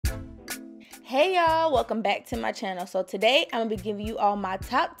Hey y'all, welcome back to my channel. So today I'm gonna be giving you all my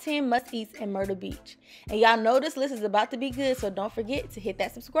top 10 must-eats in Myrtle Beach. And y'all know this list is about to be good, so don't forget to hit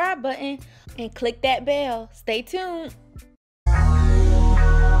that subscribe button and click that bell. Stay tuned.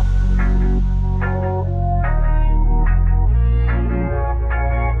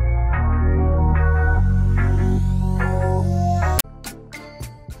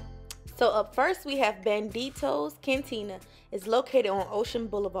 So up first we have Bandito's Cantina. It's located on Ocean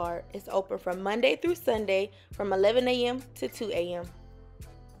Boulevard. It's open from Monday through Sunday from 11 a.m. to 2 a.m.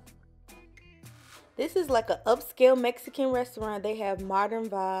 This is like an upscale Mexican restaurant. They have modern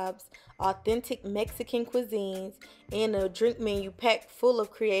vibes, authentic Mexican cuisines, and a drink menu packed full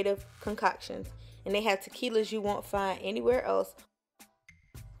of creative concoctions. And they have tequilas you won't find anywhere else.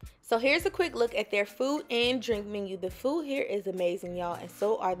 So here's a quick look at their food and drink menu. The food here is amazing, y'all, and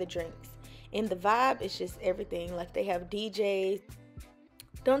so are the drinks. And the vibe is just everything. Like they have DJs.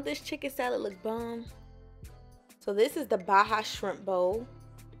 Don't this chicken salad look bomb? So this is the Baja Shrimp Bowl.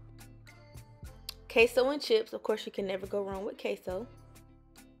 Queso and chips. Of course, you can never go wrong with queso.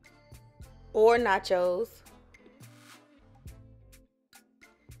 Or nachos.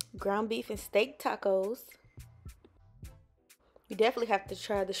 Ground beef and steak tacos. You definitely have to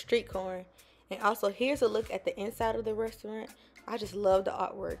try the street corn. And also, here's a look at the inside of the restaurant. I just love the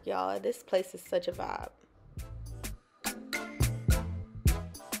artwork, y'all. This place is such a vibe.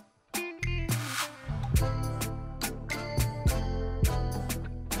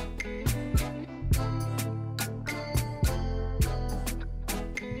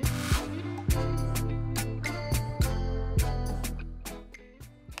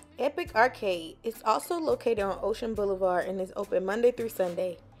 Epic Arcade is also located on Ocean Boulevard and is open Monday through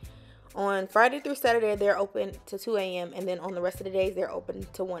Sunday. On Friday through Saturday, they're open to 2 a.m. and then on the rest of the days, they're open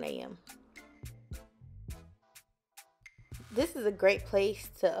to 1 a.m. This is a great place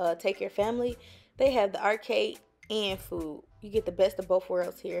to take your family. They have the arcade and food. You get the best of both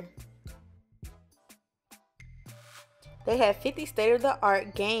worlds here. They have 50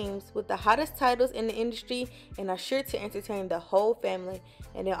 state-of-the-art games with the hottest titles in the industry and are sure to entertain the whole family.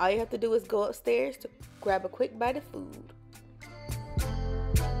 And then all you have to do is go upstairs to grab a quick bite of food.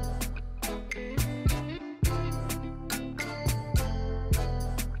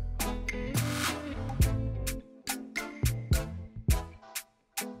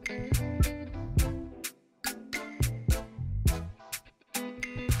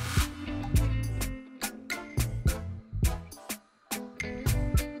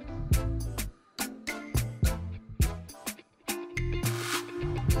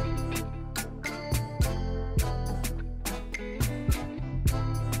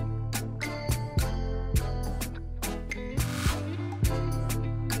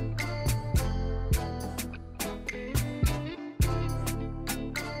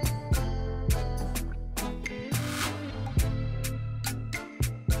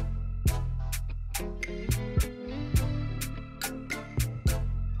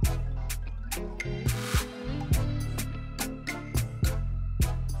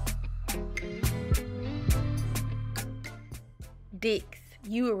 Dick's.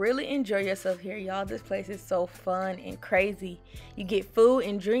 You will really enjoy yourself here, y'all. This place is so fun and crazy. You get food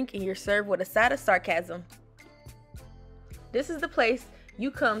and drink and you're served with a side of sarcasm. This is the place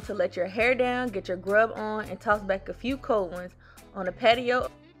you come to let your hair down, get your grub on, and toss back a few cold ones on a patio.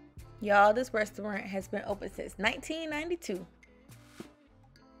 Y'all, this restaurant has been open since 1992.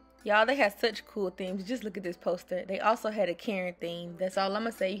 Y'all, they have such cool themes. Just look at this poster. They also had a Karen theme. That's all I'm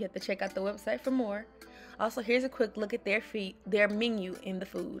gonna say. You have to check out the website for more. Also, here's a quick look at their menu in the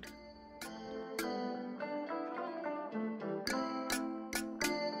food.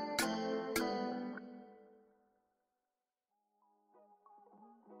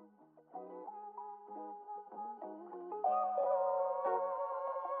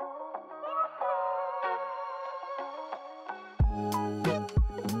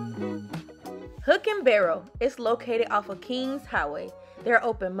 Hook and Barrel is located off of Kings Highway. They're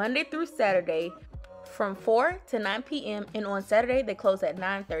open Monday through Saturday from 4 to 9 p.m. and on Saturday they close at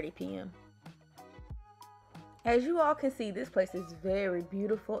 9:30 p.m. As you all can see, this place is very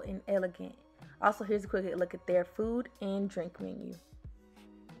beautiful and elegant. Also, here's a quick look at their food and drink menu.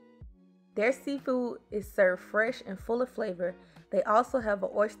 Their seafood is served fresh and full of flavor. They also have an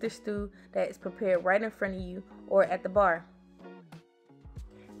oyster stew that is prepared right in front of you or at the bar.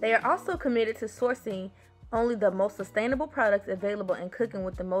 They are also committed to sourcing only the most sustainable products available and cooking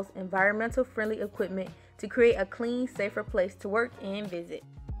with the most environmental friendly equipment to create a clean, safer place to work and visit.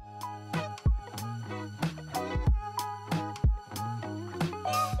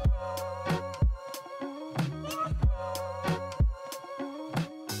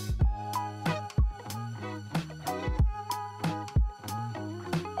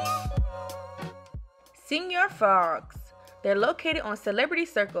 Senior Frogs. They're located on Celebrity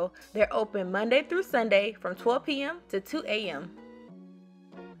Circle. They're open Monday through Sunday from 12 p.m. to 2 a.m.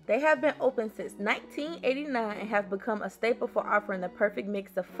 They have been open since 1989 and have become a staple for offering the perfect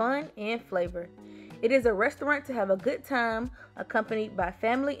mix of fun and flavor. It is a restaurant to have a good time, accompanied by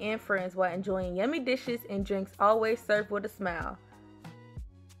family and friends while enjoying yummy dishes and drinks always served with a smile.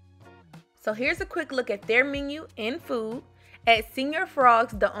 So here's a quick look at their menu and food. At Senior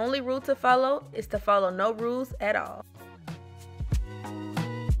Frogs, the only rule to follow is to follow no rules at all.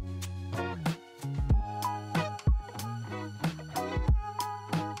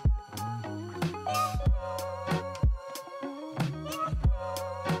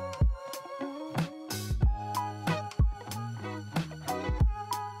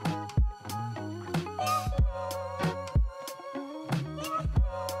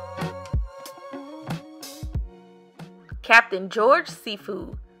 Captain George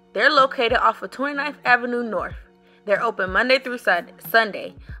Seafood. They're located off of 29th Avenue North. They're open Monday through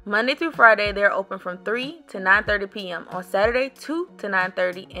Sunday. Monday through Friday, they're open from 3 to 9:30 p.m. On Saturday, 2 to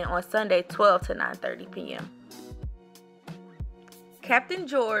 9:30, and on Sunday, 12 to 9:30 p.m. Captain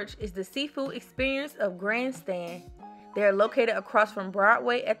George is the seafood experience of Grandstand. They're located across from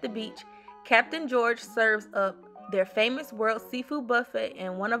Broadway at the beach. Captain George serves up their famous World Seafood Buffet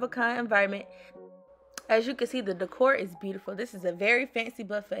in one-of-a-kind environment. As you can see, the decor is beautiful. This is a very fancy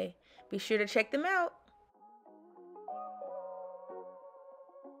buffet. Be sure to check them out.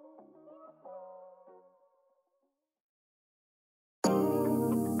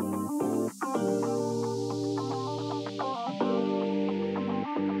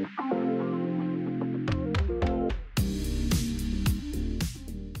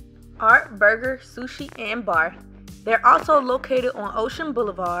 Art Burger, Sushi, and Bar. They're also located on Ocean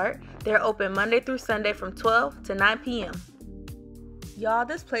Boulevard. They're open Monday through Sunday from 12 to 9 p.m. Y'all,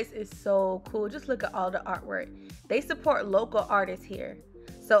 this place is so cool. Just look at all the artwork. They support local artists here.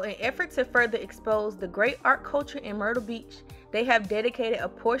 So in effort to further expose the great art culture in Myrtle Beach, they have dedicated a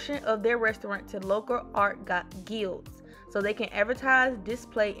portion of their restaurant to local art guilds so they can advertise,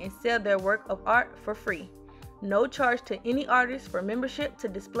 display, and sell their work of art for free. No charge to any artist for membership to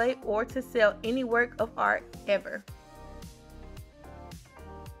display or to sell any work of art ever.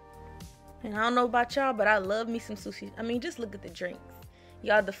 And I don't know about y'all, but I love me some sushi. I mean, just look at the drinks.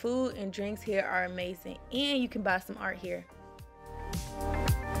 Y'all, the food and drinks here are amazing. And you can buy some art here.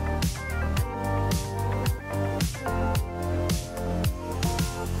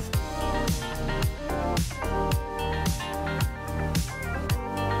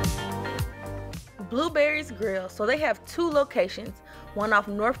 Blueberries Grill. So they have two locations, one off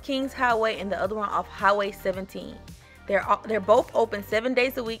North Kings Highway and the other one off Highway 17. They're both open 7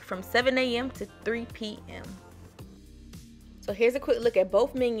 days a week from 7 a.m. to 3 p.m. So here's a quick look at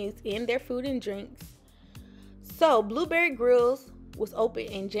both menus and their food and drinks. So Blueberry Grills was open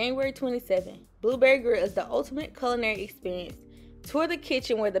in January 27. Blueberry Grill is the ultimate culinary experience. Tour the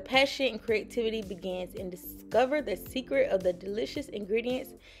kitchen where the passion and creativity begins and discover the secret of the delicious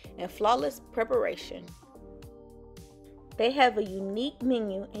ingredients and flawless preparation. They have a unique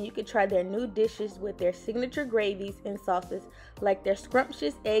menu and you can try their new dishes with their signature gravies and sauces like their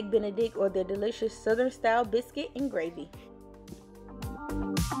scrumptious egg benedict or their delicious southern style biscuit and gravy.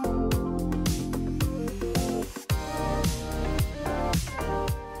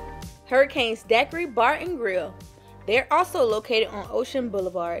 Hurricane's Daiquiri Bar and Grill. They're also located on Ocean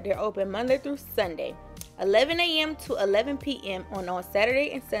Boulevard. They're open Monday through Sunday, 11 a.m. to 11 p.m. on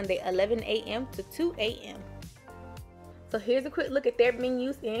Saturday and Sunday, 11 a.m. to 2 a.m. So here's a quick look at their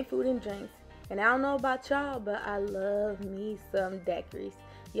menus and food and drinks. And I don't know about y'all, but I love me some daiquiris.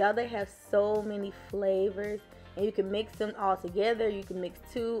 Y'all, they have so many flavors and you can mix them all together. You can mix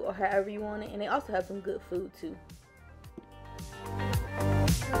two or however you want it. And they also have some good food too.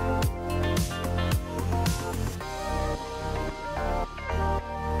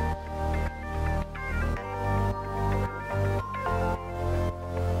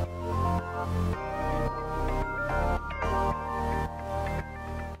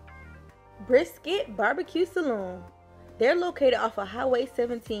 Brisket Barbecue Saloon. They're located off of Highway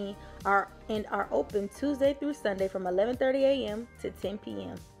 17 and are open Tuesday through Sunday from 11:30 a.m. to 10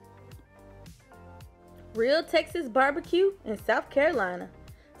 p.m. Real Texas Barbecue in South Carolina.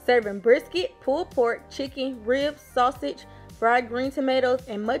 Serving brisket, pulled pork, chicken, ribs, sausage, fried green tomatoes,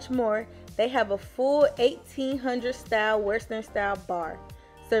 and much more. They have a full 1800 style Western style bar,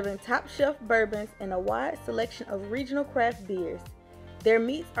 serving top shelf bourbons and a wide selection of regional craft beers. Their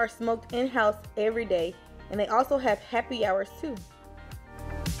meats are smoked in-house every day, and they also have happy hours too.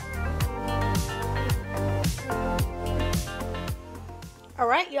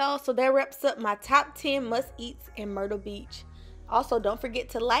 Alright, y'all, so that wraps up my top 10 must-eats in Myrtle Beach. Also, don't forget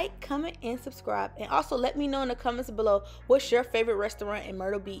to like, comment, and subscribe. And also let me know in the comments below what's your favorite restaurant in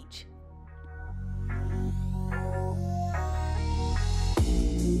Myrtle Beach.